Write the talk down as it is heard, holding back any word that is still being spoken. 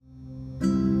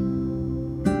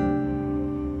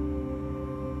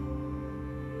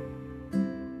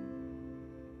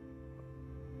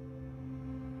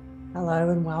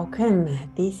Hello and welcome.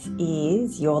 This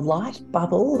is your light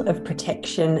bubble of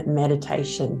protection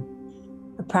meditation,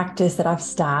 a practice that I've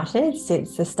started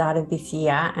since the start of this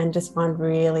year and just find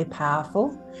really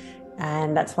powerful.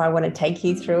 And that's why I want to take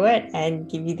you through it and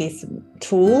give you this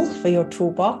tool for your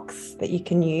toolbox that you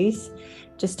can use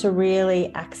just to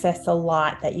really access the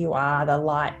light that you are, the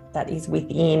light that is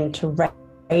within, to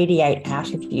radiate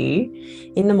out of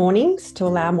you in the mornings to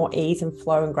allow more ease and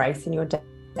flow and grace in your day.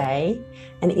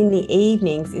 And in the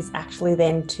evenings is actually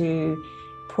then to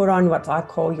put on what I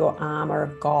call your armor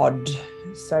of God.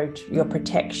 So your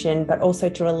protection, but also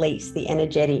to release the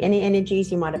any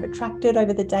energies you might have attracted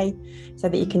over the day, so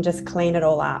that you can just clean it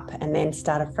all up and then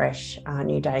start a fresh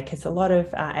new day. Because a lot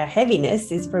of our heaviness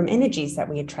is from energies that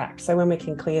we attract. So when we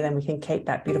can clear them, we can keep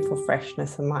that beautiful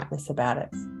freshness and lightness about it.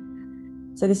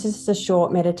 So this is just a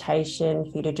short meditation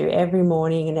for you to do every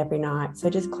morning and every night. So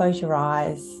just close your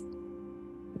eyes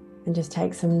and just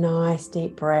take some nice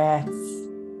deep breaths.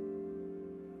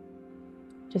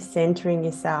 Just centering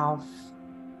yourself.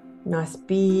 Nice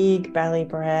big belly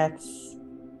breaths.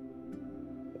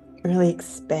 Really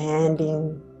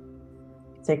expanding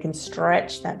so you can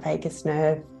stretch that vagus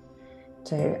nerve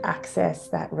to access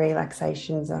that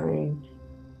relaxation zone.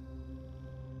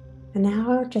 And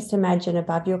now just imagine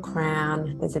above your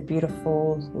crown there's a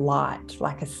beautiful light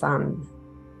like a sun.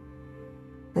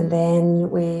 And then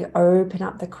we open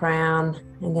up the crown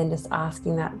and then just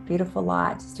asking that beautiful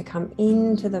light just to come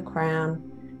into the crown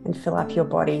and fill up your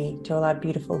body to allow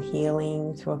beautiful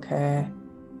healing to occur.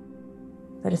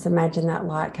 So just imagine that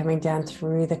light coming down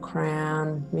through the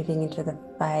crown, moving into the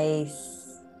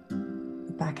face,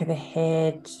 the back of the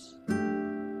head,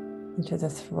 into the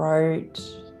throat,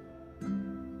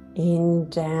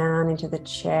 down into the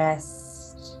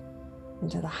chest,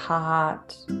 into the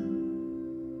heart,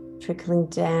 trickling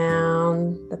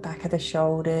down the back of the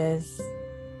shoulders,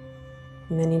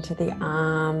 and then into the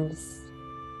arms,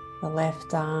 the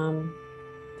left arm,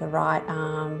 the right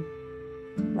arm,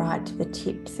 right to the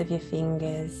tips of your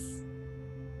fingers,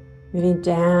 moving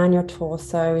down your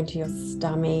torso into your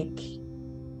stomach,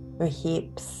 your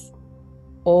hips,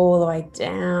 all the way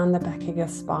down the back of your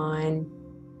spine,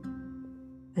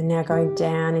 and now going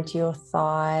down into your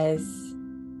thighs,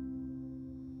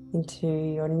 into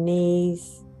your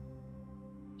knees,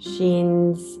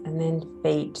 shins, and then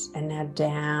feet, and now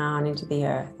down into the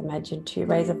earth. Imagine two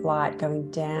rays of light going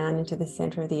down into the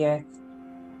center of the earth.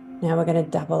 Now we're going to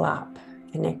double up,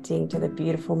 connecting to the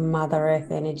beautiful Mother Earth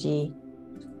energy,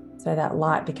 so that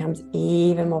light becomes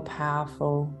even more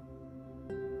powerful.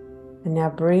 And now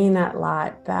bringing that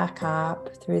light back up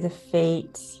through the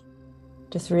feet,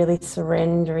 just really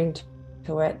surrendering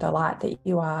to it, the light that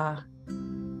you are,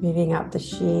 moving up the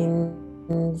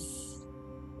shins,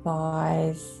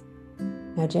 thighs.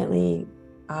 Now gently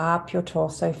up your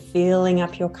torso, filling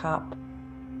up your cup,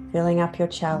 filling up your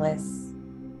chalice,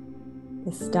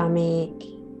 the stomach,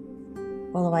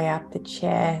 all the way up the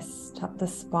chest, up the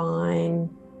spine,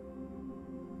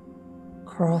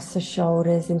 across the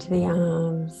shoulders into the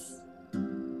arms,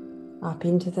 up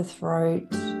into the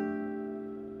throat,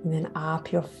 and then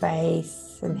up your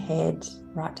face and head,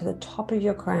 right to the top of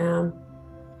your crown.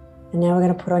 And now we're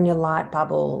going to put on your light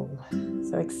bubble.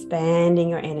 So expanding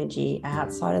your energy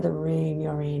outside of the room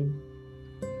you're in,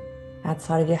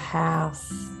 outside of your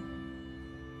house,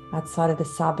 outside of the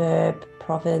suburb,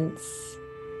 province,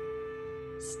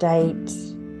 state,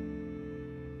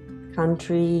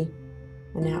 country,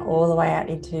 and now all the way out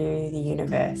into the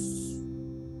universe.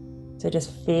 So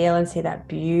just feel and see that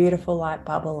beautiful light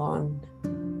bubble on,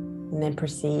 and then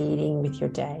proceeding with your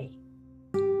day.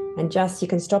 And just, you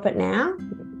can stop it now,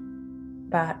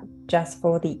 but just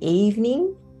for the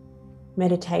evening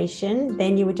meditation,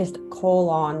 then you would just I call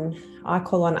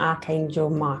on Archangel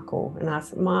Michael and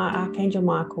ask my Archangel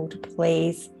Michael to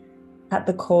please cut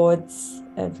the cords,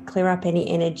 clear up any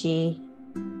energy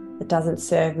that doesn't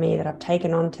serve me, that I've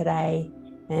taken on today,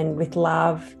 and with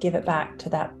love, give it back to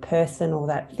that person or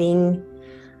that thing,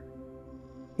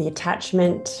 the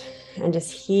attachment, and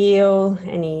just heal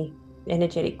any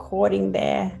energetic cording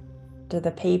there to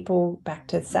the people, back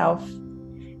to self.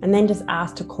 And then just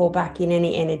ask to call back in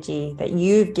any energy that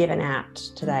you've given out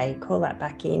today. Call that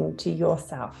back in to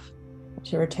yourself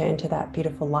to return to that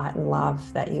beautiful light and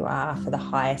love that you are for the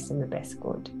highest and the best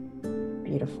good.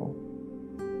 Beautiful.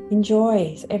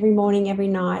 Enjoy every morning, every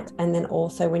night, and then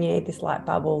also when you need this light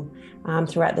bubble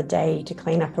throughout the day to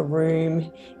clean up a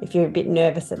room. If you're a bit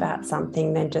nervous about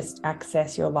something, then just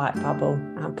access your light bubble.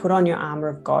 Put on your armor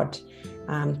of God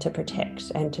to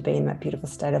protect and to be in that beautiful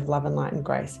state of love and light and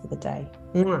grace for the day.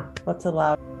 Lots of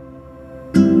love.